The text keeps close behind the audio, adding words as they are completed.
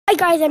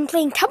guys, I'm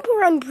playing Temple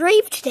Run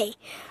Brave today.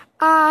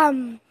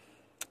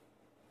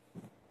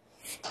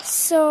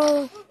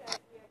 So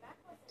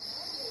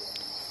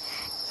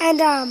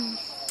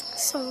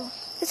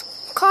this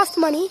costs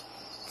money.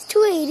 It's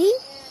 $2.80,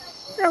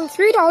 around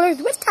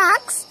 $3 with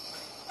tax.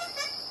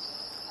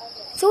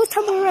 So it's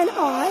Temple Run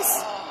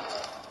Oz.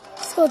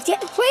 So let's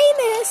get to playing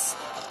this.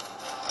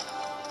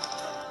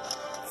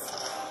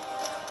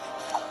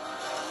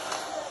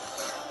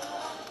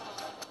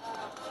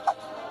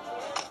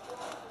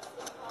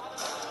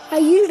 I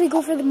usually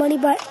go for the money,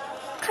 but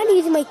I'm kind of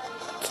using my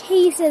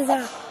case as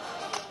a,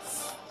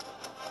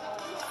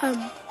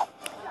 and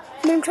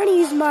I'm trying to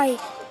use my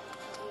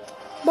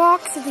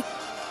box as a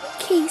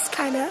case,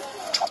 kind of.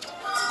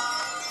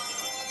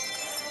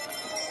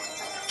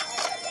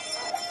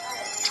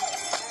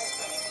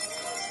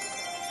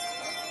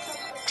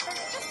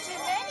 There's just too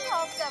many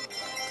of them.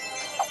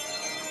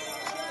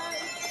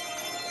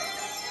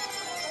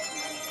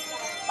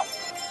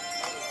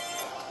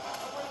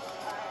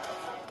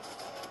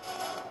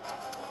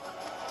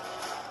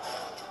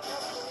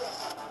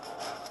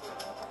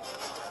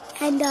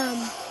 And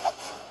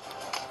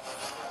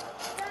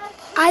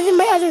as in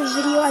my other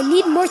video, I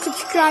need more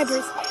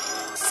subscribers.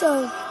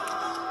 So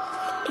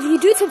if you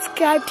do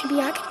subscribe to me,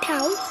 I can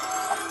tell.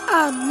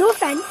 No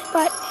offense,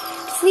 but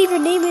just leave your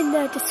name in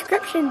the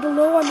description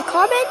below on the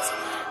comments.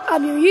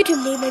 Your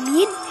YouTube name, I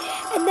mean.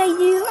 And then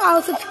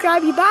I'll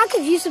subscribe you back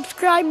if you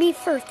subscribe me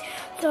first.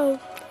 So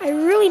I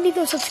really need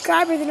those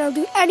subscribers, and I'll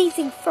do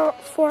anything for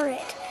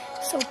it.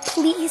 So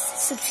please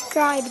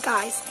subscribe,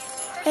 guys.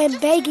 I am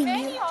begging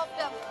you.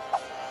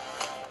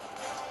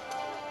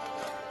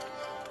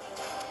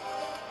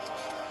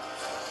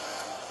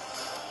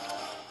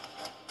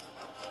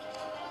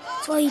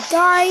 So he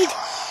died.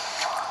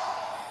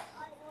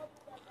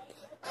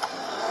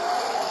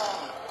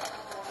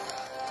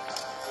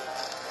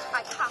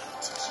 I have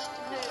to keep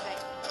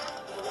moving.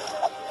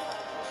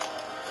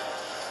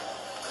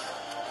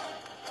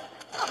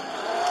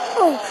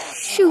 Oh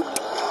shoot,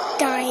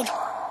 died.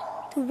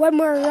 One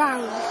more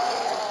round.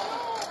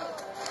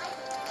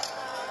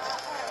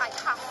 I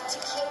have to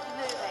keep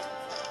moving.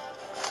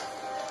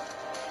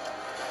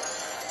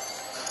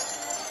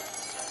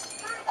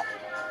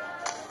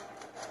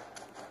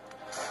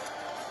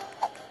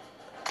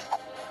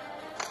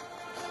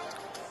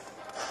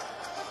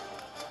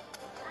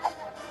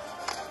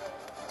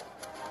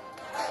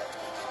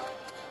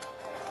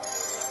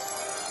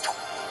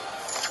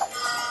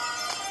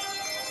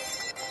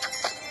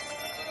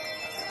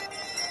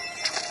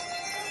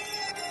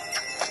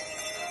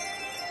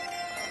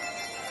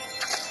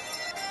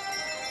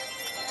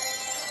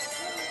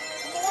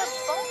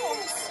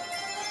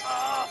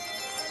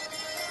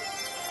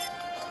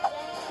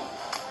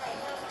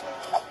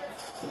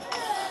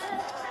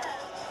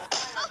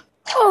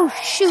 Oh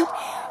shoot.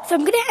 So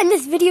I'm gonna end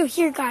this video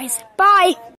here, guys. Bye.